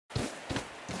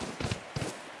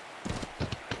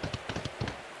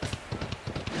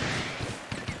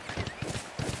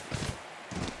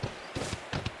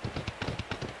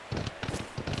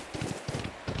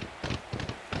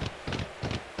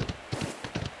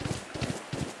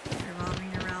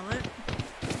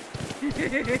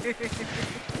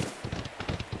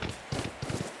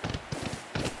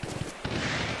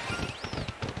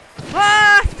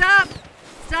Ah, stop!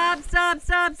 Stop, stop,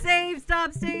 stop, save,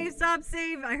 stop, save, stop,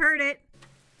 save. I heard it.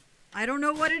 I don't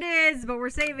know what it is, but we're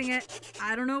saving it.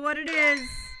 I don't know what it is.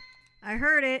 I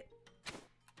heard it.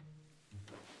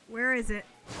 Where is it?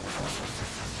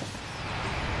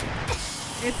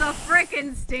 It's a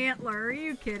frickin' Stantler. Are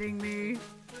you kidding me?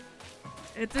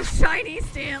 It's a shiny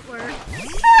Stantler.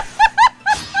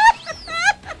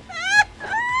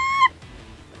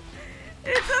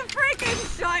 It's a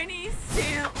frickin' shiny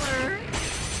Stantler.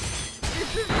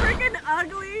 It's a frickin'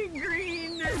 ugly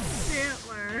green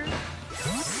Stantler.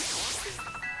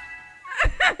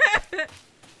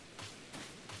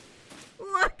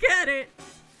 Look at it.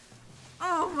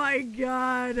 Oh my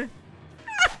god.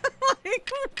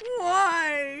 Like,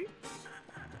 why?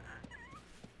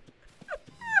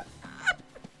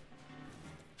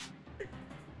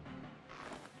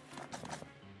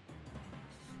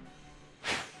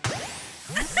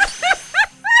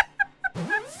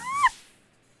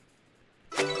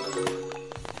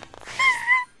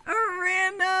 A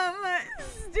random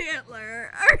Stantler.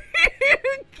 Are you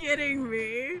kidding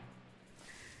me?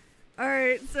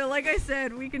 Alright, so like I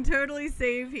said, we can totally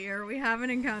save here. We haven't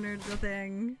encountered the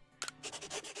thing.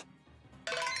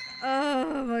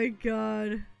 Oh my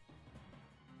god.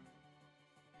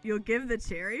 You'll give the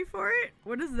cherry for it?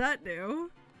 What does that do?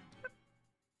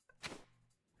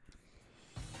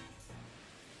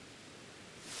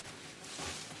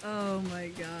 Oh my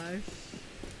gosh.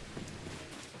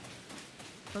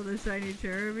 Oh, the shiny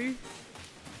cherubi.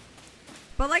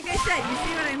 But like I said, you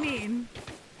see what I mean?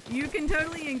 You can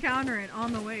totally encounter it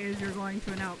on the way as you're going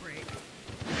to an outbreak.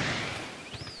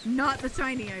 Not the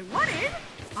shiny I wanted,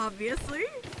 obviously.